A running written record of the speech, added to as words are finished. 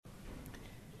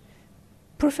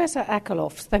Professor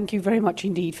Akerlof, thank you very much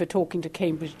indeed for talking to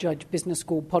Cambridge Judge Business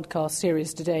School podcast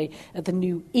series today at the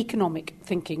new Economic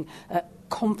Thinking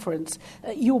Conference.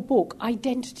 Your book,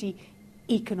 Identity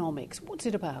Economics, what's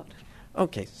it about?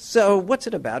 Okay, so what's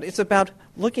it about? It's about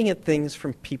looking at things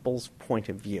from people's point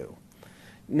of view.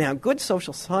 Now, good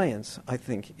social science, I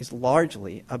think, is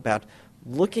largely about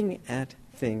looking at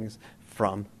things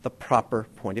from the proper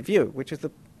point of view, which is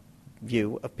the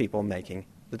view of people making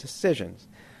the decisions.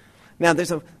 Now,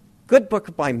 there's a good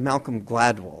book by Malcolm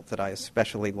Gladwell that I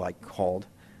especially like called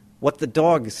What the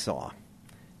Dog Saw.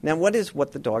 Now, what is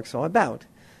What the Dog Saw about?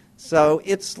 So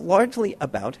it's largely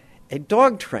about a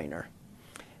dog trainer.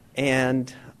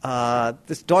 And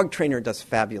this dog trainer does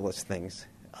fabulous things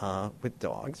with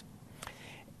dogs.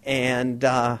 And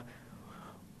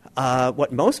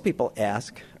what most people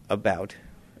ask about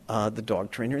the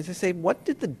dog trainer is they say, what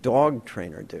did the dog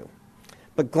trainer do?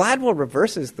 But Gladwell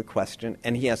reverses the question,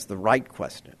 and he asks the right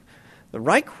question. The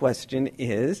right question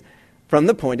is, from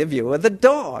the point of view of the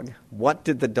dog, what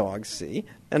did the dog see,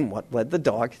 and what led the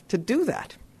dog to do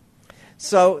that?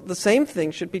 So the same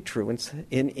thing should be true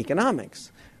in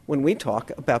economics. When we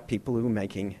talk about people who are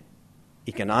making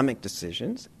economic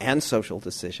decisions and social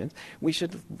decisions, we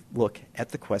should look at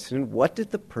the question, what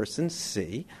did the person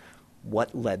see?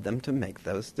 What led them to make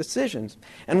those decisions?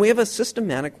 And we have a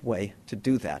systematic way to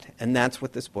do that, and that's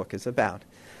what this book is about.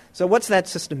 So what's that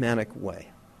systematic way?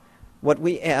 What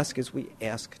we ask is we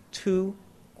ask two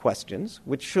questions,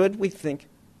 which should, we think,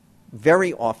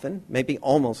 very often, maybe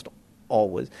almost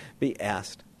always, be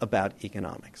asked about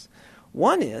economics.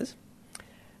 One is,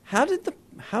 how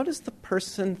does the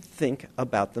person think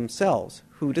about themselves?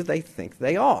 Who do they think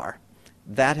they are?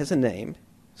 That has a name.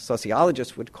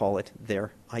 Sociologists would call it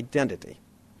their identity.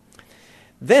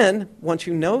 Then, once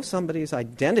you know somebody's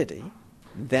identity,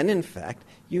 then, in fact,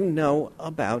 you know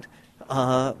about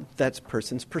that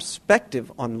person's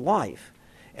perspective on life.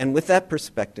 And with that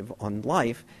perspective on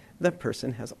life, that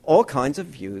person has all kinds of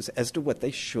views as to what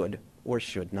they should or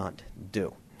should not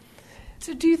do.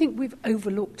 So do you think we've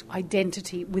overlooked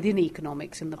identity within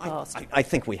economics in the past? I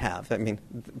think we have. I mean,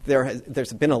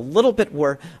 there's been a little bit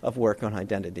of work on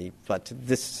identity, but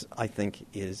this, I think,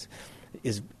 is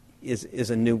a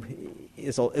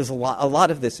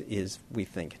lot of this is, we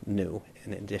think, new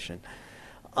in addition.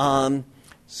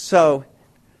 So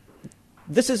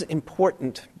this is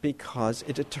important because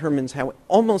it determines how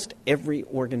almost every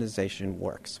organization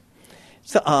works.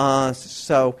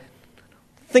 So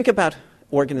think about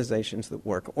organizations that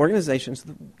work.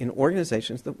 In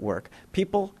organizations that work,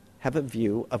 people have a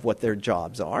view of what their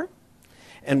jobs are.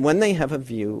 And when they have a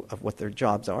view of what their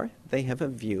jobs are, they have a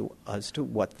view as to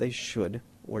what they should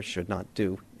or should not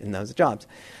do in those jobs.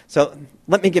 So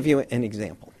let me give you an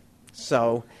example.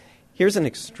 So here's an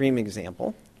extreme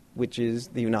example, which is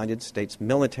the United States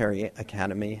Military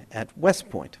Academy at West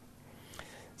Point.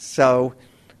 So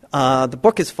the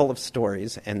book is full of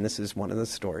stories, and this is one of the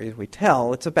stories we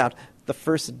tell. It's about the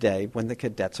first day when the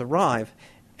cadets arrive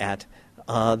at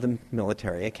the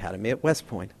military academy at West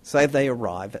Point. So they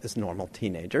arrive as normal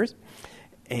teenagers,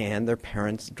 and their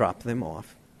parents drop them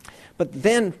off. But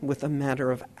then, with a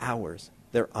matter of hours,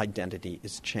 their identity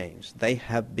is changed. They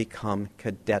have become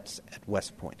cadets at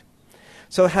West Point.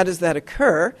 So how does that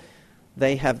occur?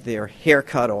 They have their hair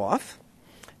cut off,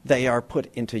 they are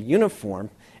put into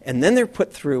uniform, and then they're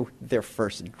put through their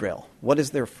first drill. What is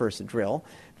their first drill?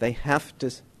 They have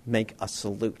to make a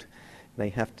salute. They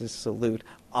have to salute,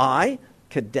 I,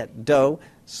 Cadet Doe,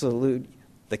 salute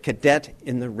the cadet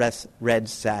in the red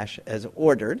sash as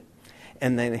ordered,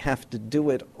 and they have to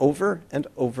do it over and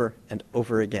over and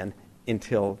over again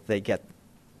until they get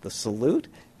the salute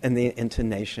and the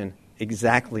intonation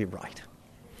exactly right.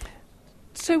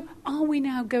 So are we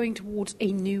now going towards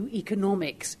a new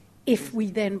economics if we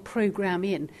then program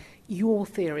in your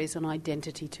theories on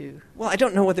identity too? Well, I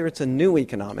don't know whether it's a new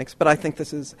economics, but I think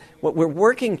this is what we're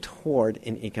working toward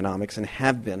in economics and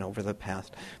have been over the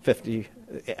past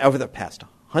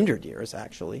 100 years,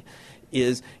 actually,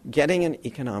 is getting an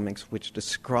economics which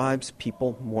describes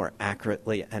people more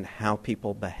accurately and how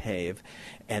people behave,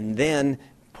 and then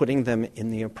putting them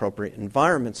in the appropriate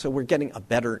environment. So we're getting a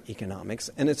better economics,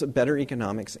 and it's a better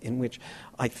economics in which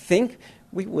I think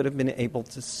we would have been able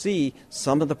to see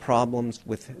some of the problems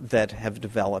that have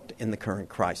developed in the current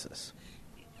crisis.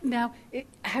 Now,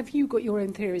 have you got your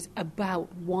own theories about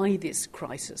why this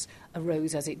crisis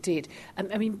arose as it did?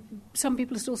 I mean, some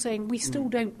people are still saying we still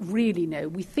don't really know.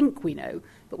 We think we know,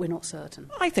 but we're not certain.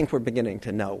 I think we're beginning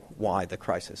to know why the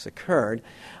crisis occurred.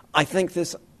 I think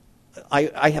this...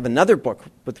 I have another book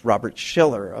with Robert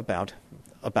Schiller about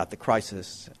the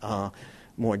crisis,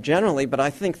 more generally, but I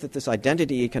think that this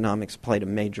identity economics played a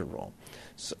major role,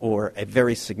 or a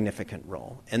very significant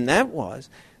role. And that was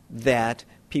that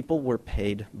people were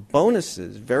paid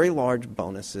bonuses, very large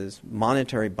bonuses,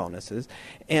 monetary bonuses,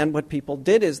 and what people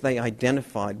did is they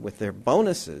identified with their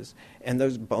bonuses, and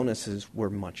those bonuses were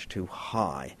much too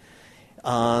high.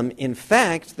 In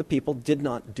fact, the people did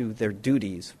not do their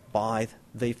duties by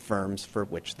the firms for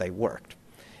which they worked.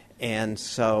 And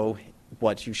so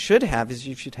what you should have is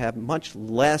you should have much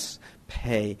less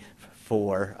pay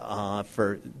for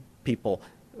people,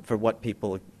 for what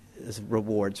people as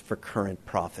rewards for current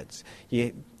profits.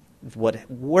 What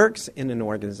works in an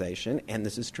organization, and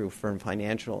this is true for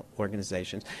financial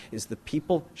organizations, is the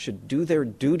people should do their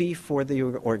duty for the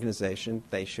organization.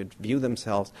 They should view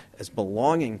themselves as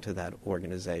belonging to that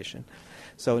organization.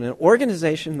 So an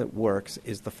organization that works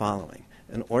is the following.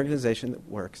 An organization that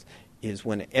works is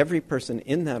when every person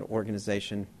in that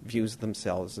organization views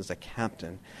themselves as a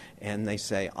captain, and they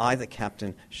say, I, the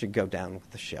captain, should go down with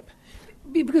the ship.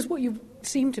 Because what you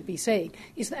seem to be saying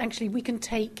is that actually we can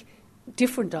take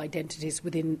different identities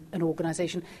within an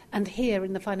organisation, and here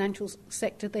in the financial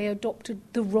sector they adopted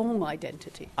the wrong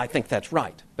identity. I think that's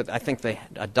right, but I think they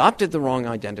adopted the wrong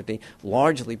identity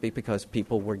largely because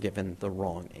people were given the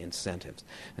wrong incentives.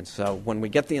 And so when we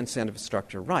get the incentive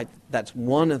structure right, that's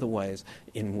one of the ways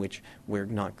in which we're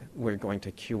going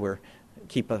to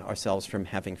keep ourselves from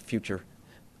having future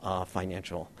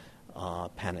financial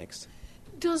panics.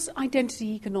 Does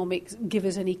identity economics give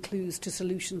us any clues to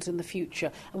solutions in the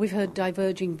future? We've heard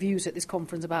diverging views at this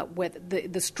conference about whether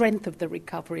the strength of the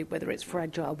recovery, whether it's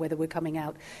fragile, whether we're coming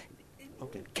out.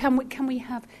 Okay. Can we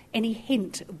have any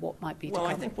hint of what might be to come?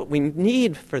 Well, I think what we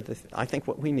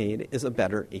need is a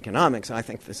better economics. I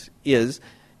think this is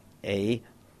a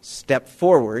step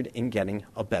forward in getting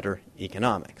a better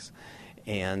economics.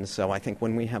 And so I think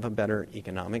when we have a better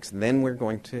economics, then we're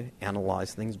going to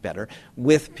analyze things better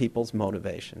with people's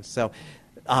motivations. So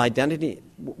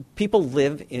people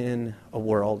live in a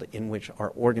world in which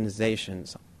our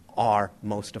organizations are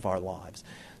most of our lives.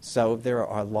 So there are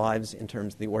our lives in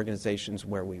terms of the organizations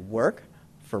where we work,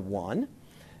 for one.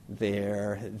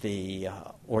 They're the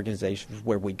organizations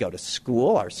where we go to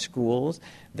school, our schools.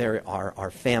 There are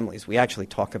our families. We actually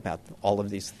talk about all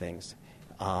of these things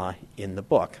in the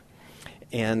book.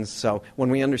 And so when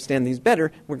we understand these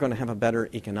better, we're going to have a better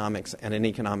economics, and an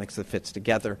economics that fits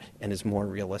together and is more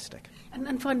realistic.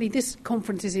 And finally, this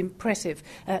conference is impressive,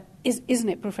 isn't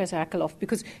it, Professor Akerlof?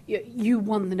 Because you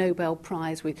won the Nobel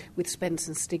Prize with Spence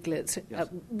and Stiglitz. Yes.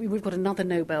 We've got another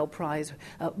Nobel Prize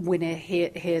winner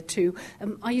here too.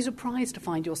 Are you surprised to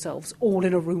find yourselves all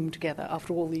in a room together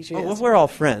after all these years? Well, we're all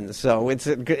friends, so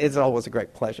it's always a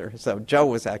great pleasure. So Joe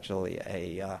was actually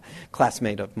a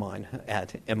classmate of mine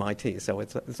at MIT, so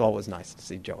it's always nice to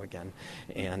see Joe again.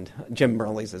 And Jim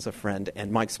Merles is a friend,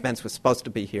 and Mike Spence was supposed to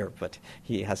be here, but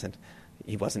he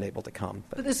wasn't able to come.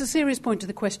 But there's a serious point to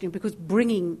the question, because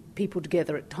bringing people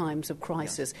together at times of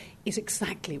crisis is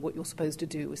exactly what you're supposed to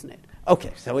do, isn't it?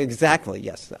 Okay, so exactly,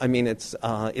 yes. I mean, it's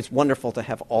wonderful to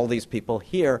have all these people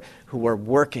here who are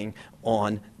working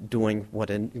on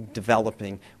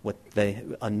developing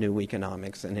a new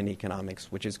economics, and an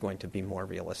economics which is going to be more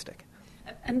realistic.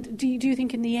 And do you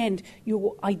think in the end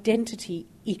your identity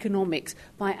economics,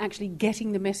 by actually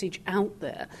getting the message out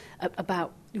there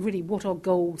about really what our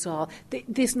goals are,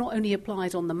 this not only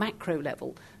applies on the macro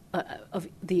level of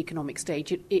the economic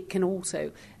stage, it can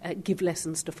also give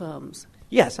lessons to firms?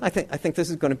 Yes, I think this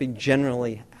is going to be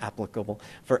generally applicable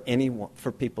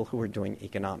for people who are doing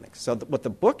economics. So what the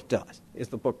book does is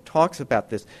the book talks about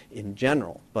this in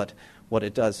general, but what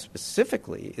it does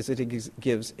specifically is it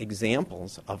gives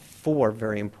examples of 4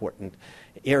 very important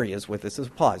areas where this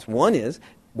applies. One is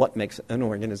what makes an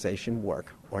organization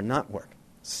work or not work.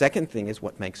 Second thing is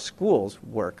what makes schools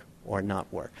work or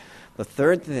not work. The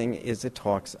third thing is it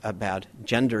talks about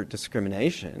gender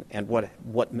discrimination and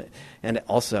and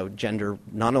also gender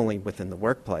not only within the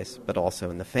workplace but also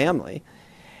in the family.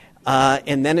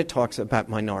 And then it talks about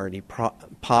minority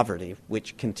poverty,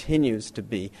 which continues to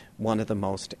be one of the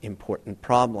most important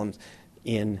problems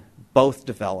in both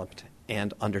developed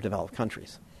and underdeveloped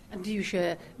countries. And do you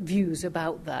share views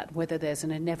about that, whether there's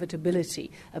an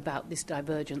inevitability about this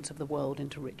divergence of the world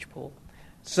into rich-poor?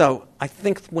 So I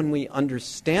think when we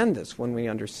understand this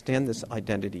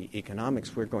identity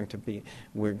economics, we're going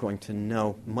to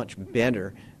know much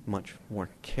better, much more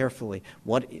carefully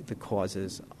what the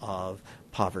causes of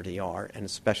poverty are, and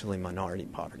especially minority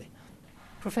poverty.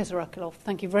 Professor Akerlof,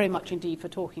 thank you very much indeed for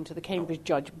talking to the Cambridge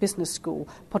Judge Business School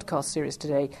podcast series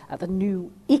today at the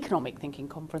new Economic Thinking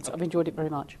Conference. I've enjoyed it very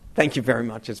much. Thank you very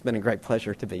much. It's been a great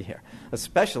pleasure to be here,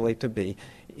 especially to be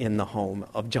in the home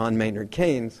of John Maynard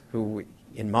Keynes, who,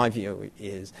 in my view,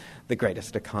 is the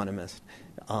greatest economist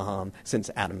since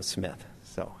Adam Smith.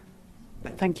 So,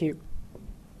 thank you.